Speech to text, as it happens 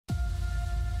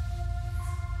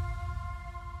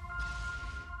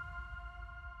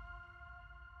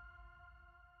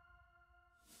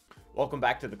Welcome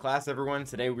back to the class, everyone.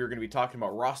 Today we're going to be talking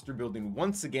about roster building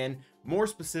once again. More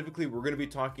specifically, we're going to be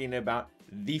talking about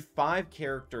the 5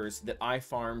 characters that I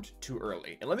farmed too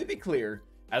early. And let me be clear,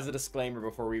 as a disclaimer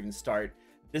before we even start,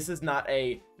 this is not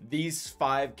a these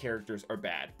 5 characters are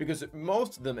bad, because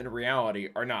most of them in reality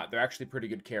are not. They're actually pretty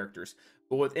good characters.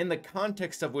 But within the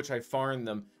context of which I farmed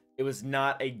them, it was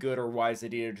not a good or wise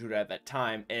idea to do it at that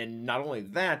time. And not only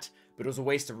that, but it was a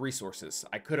waste of resources.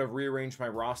 I could have rearranged my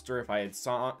roster if I had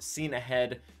seen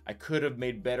ahead. I could have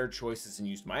made better choices and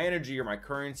used my energy or my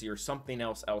currency or something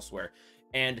else elsewhere.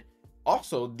 And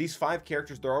also, these 5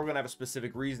 characters, they're all going to have a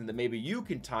specific reason that maybe you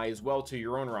can tie as well to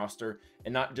your own roster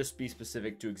and not just be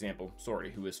specific to, example,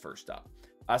 Swordy, who is first up.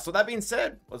 So that being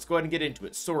said, let's go ahead and get into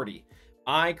it. Swordy.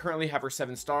 I currently have her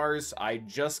 7 stars. I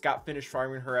just got finished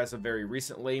farming her as of very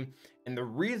recently. And the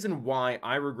reason why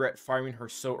I regret farming her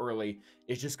so early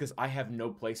is just because I have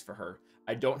no place for her.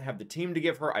 I don't have the team to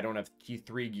give her. I don't have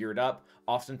T3 geared up.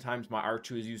 Oftentimes my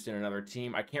R2 is used in another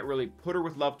team. I can't really put her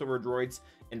with leftover droids.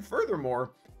 And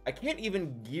furthermore, I can't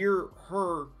even gear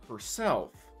her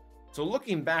herself. So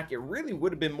looking back, it really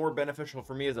would have been more beneficial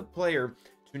for me as a player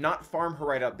to not farm her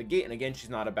right out the gate. And again,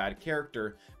 she's not a bad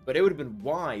character, but it would have been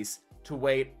wise to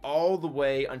wait all the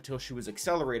way until she was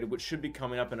accelerated, which should be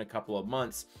coming up in a couple of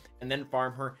months, and then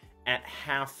farm her at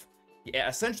half,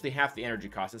 essentially half the energy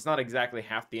cost. It's not exactly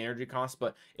half the energy cost,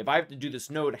 but if I have to do this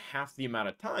node half the amount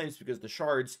of times because the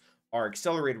shards are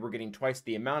accelerated, we're getting twice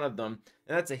the amount of them,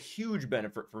 and that's a huge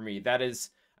benefit for me. That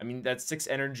is, I mean, that's 6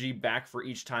 energy back for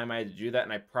each time I had to do that,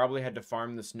 and I probably had to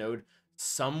farm this node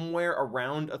somewhere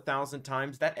around 1,000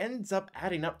 times. That ends up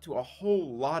adding up to a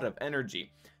whole lot of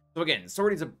energy. So again,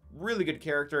 Swordy's a really good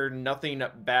character, nothing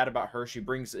bad about her. She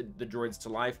brings the droids to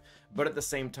life, but at the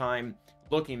same time,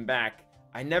 looking back,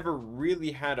 I never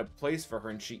really had a place for her,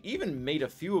 and she even made a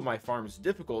few of my farms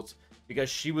difficult because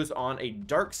she was on a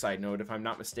dark side node, if I'm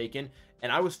not mistaken,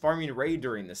 and I was farming Rey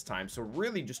during this time, so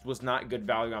really just was not good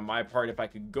value on my part. If I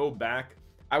could go back,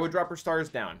 I would drop her stars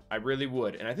down. I really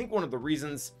would. And I think one of the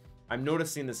reasons I'm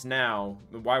noticing this now,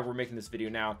 why we're making this video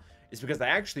now, is because I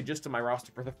actually just in my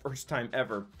roster for the first time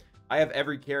ever, I have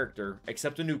every character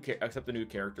except the new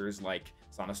characters like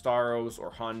Sonostaros or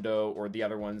Hondo or the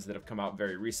other ones that have come out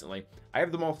very recently. I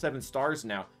have them all 7 stars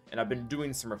now, and I've been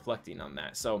doing some reflecting on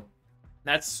that. So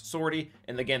that's Swordy,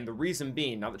 and again, the reason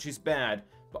being, not that she's bad,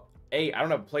 but A, I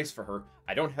don't have a place for her.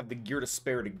 I don't have the gear to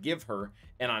spare to give her,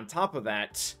 and on top of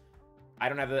that,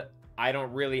 I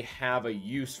don't really have a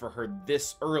use for her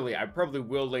this early. I probably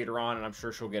will later on, and I'm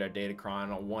sure she'll get a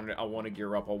Datacron. I'll want to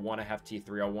gear up. I'll want to have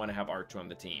T3. I'll want to have R2 on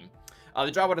the team.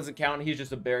 The Jawa doesn't count. He's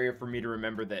just a barrier for me to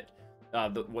remember that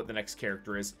what the next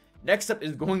character is. Next up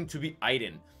is going to be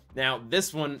Iden. Now,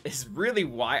 this one is really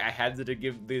why I had to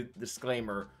give the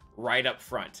disclaimer right up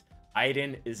front.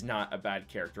 Iden is not a bad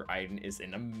character. Iden is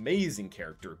an amazing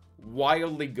character.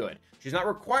 Wildly good. She's not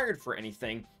required for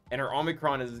anything, and her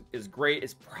Omicron is great.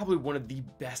 It's probably one of the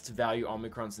best value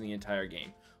Omicrons in the entire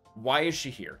game. Why is she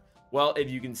here? Well, if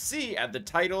you can see at the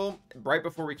title, right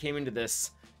before we came into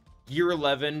this, Gear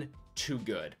 11, too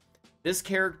good. This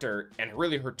character, and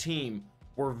really her team,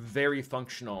 were very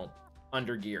functional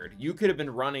under geared. You could have been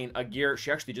running a gear, she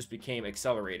actually just became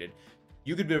accelerated.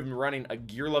 You could have been running a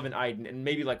Gear 11 Iden and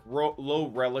maybe like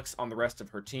low relics on the rest of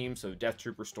her team, so Death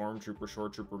Trooper, Stormtrooper, Shore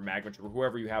Trooper, Magma Trooper,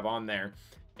 whoever you have on there,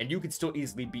 and you could still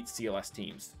easily beat CLS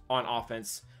teams on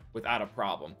offense without a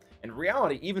problem. In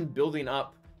reality, even building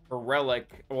up her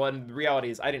relic, well, in reality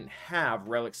is I didn't have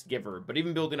relics to give her, but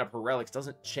even building up her relics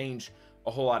doesn't change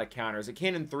a whole lot of counters. At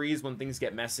Canon 3s, when things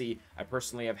get messy, I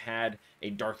personally have had a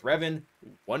Darth Revan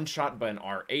one-shot by an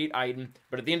R8 Iden,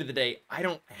 but at the end of the day, I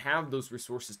don't have those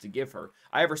resources to give her.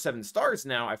 I have her 7 stars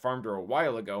now. I farmed her a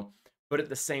while ago, but at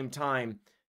the same time,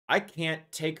 I can't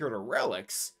take her to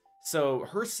relics, so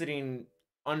her sitting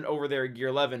over there at Gear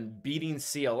 11 beating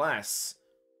CLS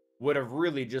would have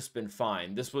really just been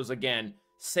fine. This was, again,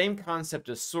 same concept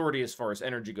as Swordy as far as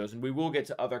energy goes, and we will get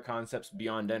to other concepts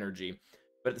beyond energy.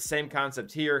 But the same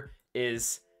concept here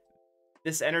is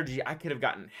this energy, I could have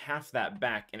gotten half that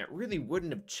back, and it really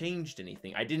wouldn't have changed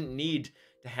anything. I didn't need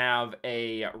to have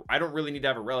I don't really need to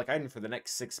have a relic item for the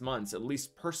next 6 months, at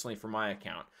least personally for my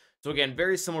account. So again,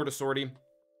 very similar to Swordy.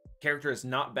 Character is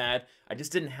not bad. I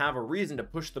just didn't have a reason to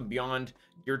push them beyond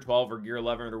Gear 12 or Gear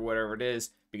 11 or whatever it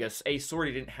is, because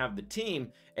Swordy didn't have the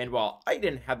team, and while I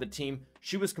didn't have the team,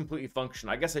 she was completely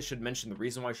functional. I guess I should mention the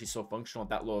reason why she's so functional at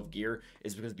that low of gear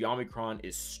is because the Omicron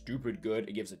is stupid good.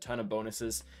 It gives a ton of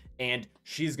bonuses, and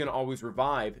she's going to always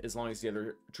revive as long as the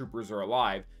other troopers are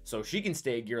alive. So she can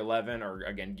stay at Gear 11 or,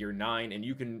 again, Gear 9, and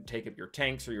you can take up your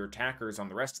tanks or your attackers on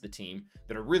the rest of the team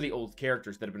that are really old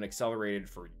characters that have been accelerated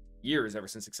for years, ever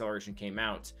since Acceleration came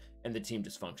out, and the team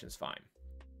just functions fine.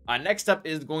 Next up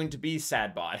is going to be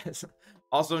Sadbot,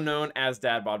 also known as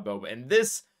Dadbot Boba. And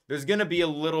there's going to be a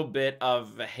little bit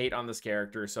of hate on this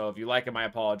character, so if you like him, I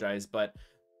apologize. But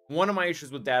one of my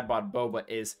issues with Dadbot Boba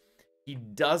is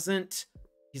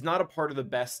he's not a part of the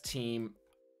best team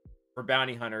for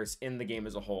bounty hunters in the game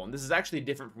as a whole. And this is actually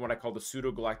different from what I call the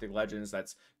pseudo-galactic legends.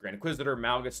 That's Grand Inquisitor,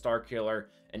 Malgus, Starkiller,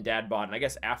 and Dadbot, and I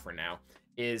guess Aphra now,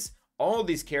 is all of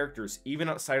these characters, even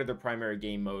outside of their primary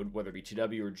game mode, whether it be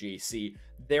TW or GAC,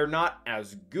 they're not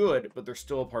as good, but they're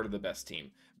still a part of the best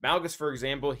team. Malgus, for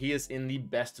example, he is in the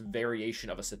best variation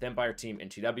of a Sith Empire team in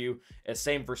TW.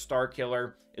 Same for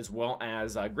Starkiller, as well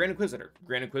as Grand Inquisitor.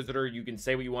 Grand Inquisitor, you can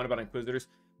say what you want about Inquisitors,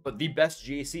 but the best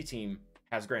GAC team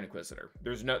has Grand Inquisitor.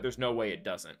 There's no way it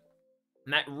doesn't.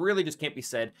 And that really just can't be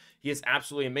said. He is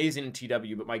absolutely amazing in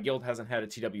TW, but my guild hasn't had a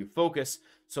TW focus.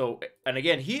 So, and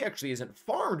again, he actually isn't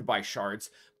farmed by shards,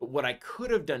 but what I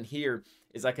could have done here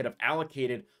is I could have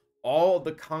allocated all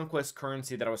the conquest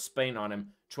currency that I was spending on him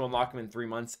to unlock him in 3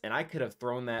 months, and I could have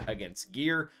thrown that against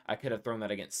gear, I could have thrown that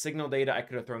against signal data, I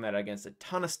could have thrown that against a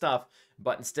ton of stuff,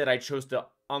 but instead I chose to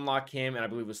unlock him, and I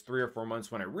believe it was 3 or 4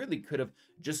 months when I really could have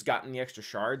just gotten the extra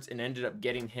shards and ended up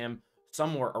getting him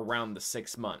somewhere around the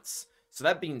 6 months. So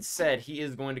that being said, he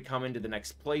is going to come into the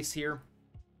next place here.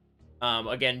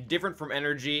 Again, different from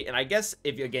Energy, and I guess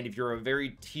if you're a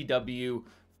very TW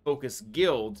focused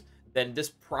guild, then this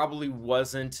probably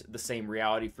wasn't the same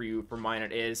reality for you. For mine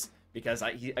it is, because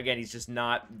he's just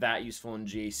not that useful in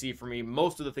GAC for me.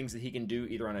 Most of the things that he can do,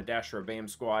 either on a Dash or a BAM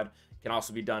squad, can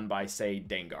also be done by, say,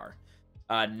 Dengar.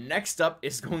 Next up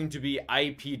is going to be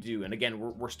IPDU, and again,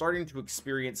 we're starting to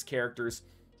experience characters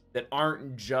that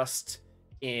aren't just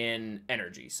in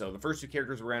Energy. So the first 2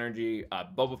 characters were Energy.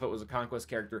 Boba Fett was a Conquest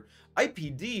character.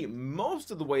 IPD,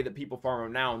 most of the way that people farm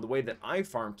him now, and the way that I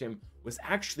farmed him, was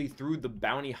actually through the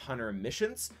bounty hunter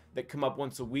missions that come up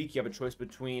once a week. You have a choice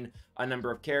between a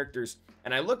number of characters,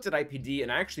 and I looked at IPD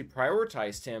and I actually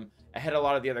prioritized him ahead of a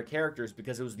lot of the other characters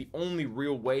because it was the only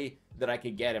real way that I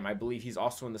could get him. I believe he's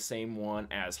also in the same one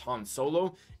as Han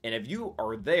Solo, and if you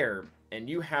are there and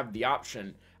you have the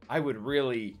option, I would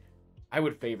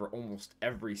favor almost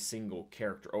every single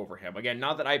character over him. Again,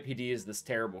 not that IPD is this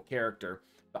terrible character,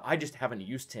 but I just haven't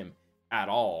used him at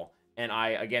all. And I,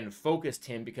 again, focused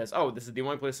him because, oh, this is the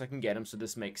only place I can get him, so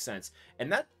this makes sense.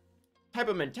 And that type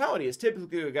of mentality is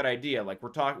typically a good idea. Like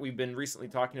we've been recently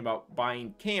talking about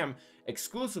buying Cam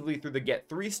exclusively through the Get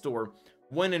 3 store,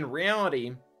 when in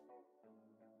reality,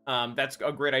 that's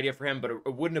a great idea for him, but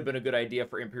it wouldn't have been a good idea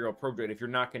for Imperial Project if you're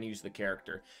not going to use the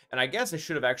character. And I guess I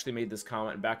should have actually made this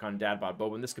comment back on Dadbot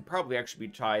Boba, and this could probably actually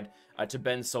be tied to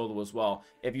Ben Solo as well.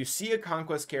 If you see a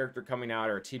Conquest character coming out,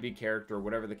 or a TB character, or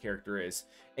whatever the character is,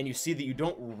 and you see that you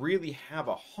don't really have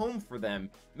a home for them,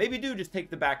 maybe do just take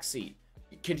the back seat.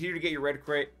 Continue to get your Red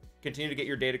Crate, continue to get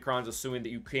your Datacrons, assuming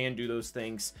that you can do those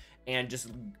things, and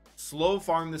just slow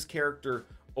farm this character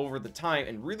over the time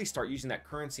and really start using that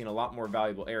currency in a lot more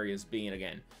valuable areas, being,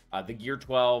 again, the Gear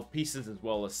 12 pieces as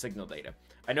well as signal data.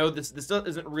 I know this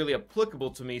isn't really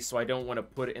applicable to me, so I don't want to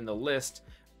put it in the list,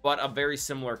 but a very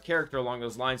similar character along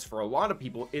those lines for a lot of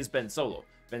people is Ben Solo.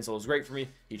 Ben Solo is great for me.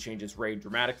 He changes raid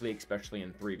dramatically, especially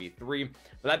in 3v3.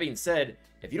 But that being said,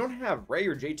 if you don't have Rey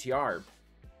or JTR,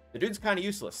 the dude's kind of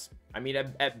useless. I mean,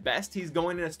 at best, he's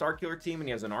going in a Starkiller team and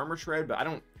he has an armor shred, but I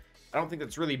don't think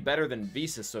that's really better than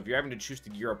Visas. So if you're having to choose to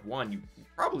gear up one, you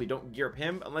probably don't gear up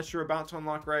him unless you're about to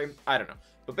unlock Rey. I don't know.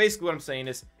 But basically what I'm saying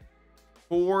is,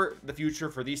 for the future,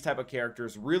 for these type of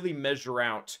characters, really measure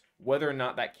out whether or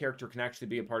not that character can actually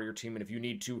be a part of your team, and if you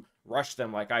need to rush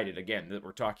them like I did. Again, that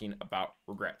we're talking about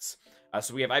regrets.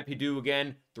 So we have IPDU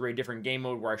again through a different game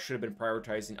mode where I should have been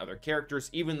prioritizing other characters.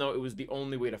 Even though it was the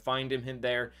only way to find him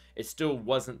there, it still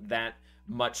wasn't that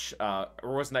much, or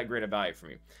wasn't that great a value for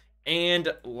me.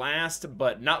 And last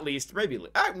but not least,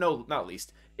 no, not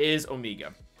least, is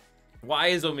Omega. Why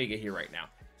is Omega here right now?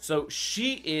 So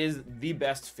she is the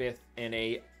best 5th in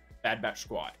a Bad Batch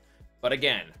squad. But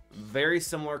again, very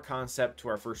similar concept to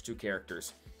our first 2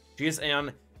 characters. She is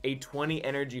on a 20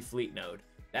 energy fleet node.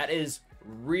 That is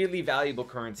really valuable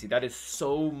currency. That is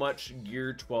so much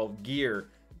Gear 12 gear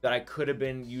that I could have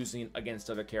been using against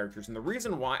other characters. And the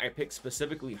reason why I picked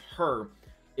specifically her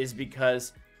is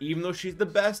because even though she's the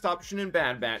best option in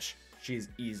Bad Batch, she's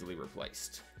easily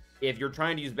replaced. If you're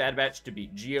trying to use Bad Batch to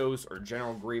beat Geos or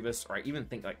General Grievous, or I even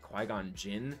think like Qui-Gon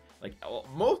Jinn, like a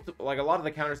lot of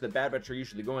the counters that Bad Batch are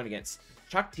usually going against,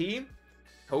 Chuck T,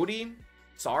 Cody,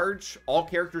 Sarge, all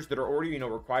characters that are already,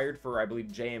 required for, I believe,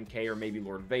 JMK or maybe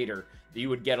Lord Vader, that you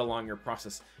would get along your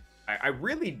process. I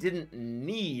really didn't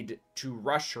need to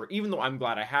rush her, even though I'm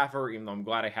glad I have her, even though I'm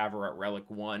glad I have her at Relic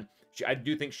 1. I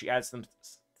do think she adds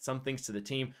some things to the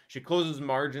team. She closes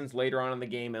margins later on in the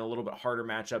game in a little bit harder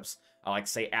matchups, like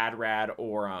say Adrad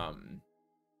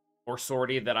or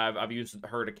Sortie that I've used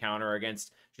her to counter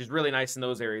against. She's really nice in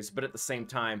those areas, but at the same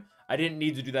time, I didn't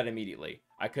need to do that immediately.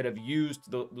 I could have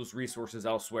used those resources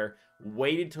elsewhere,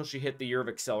 waited till she hit the Year of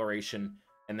Acceleration,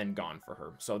 and then gone for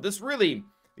her. So this really,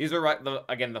 these are,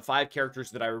 again, the 5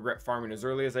 characters that I regret farming as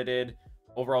early as I did.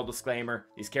 Overall disclaimer,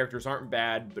 these characters aren't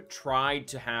bad, but try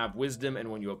to have wisdom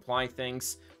and when you apply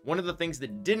things. One of the things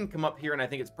that didn't come up here, and I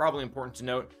think it's probably important to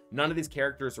note, none of these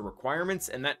characters are requirements,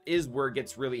 and that is where it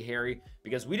gets really hairy,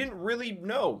 because we didn't really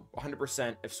know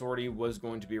 100% if Sortie was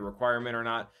going to be a requirement or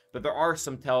not, but there are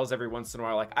some tells every once in a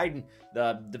while. Like Iden,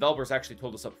 the developers actually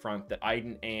told us up front that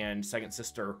Iden and Second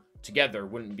Sister together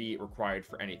wouldn't be required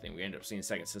for anything. We ended up seeing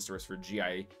Second Sister as for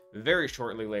GI very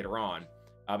shortly later on.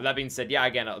 But that being said, yeah,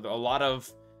 again, a lot of,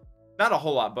 not a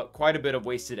whole lot, but quite a bit of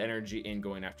wasted energy in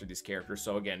going after these characters.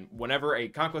 So again, whenever a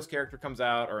Conquest character comes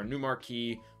out, or a new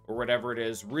marquee, or whatever it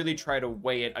is, really try to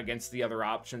weigh it against the other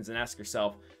options and ask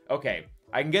yourself, okay,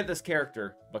 I can get this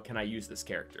character, but can I use this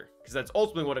character? Because that's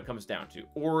ultimately what it comes down to.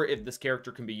 Or if this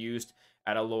character can be used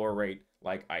at a lower rate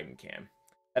like Iden can.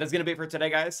 That is going to be it for today,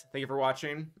 guys. Thank you for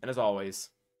watching, and as always,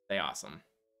 stay awesome.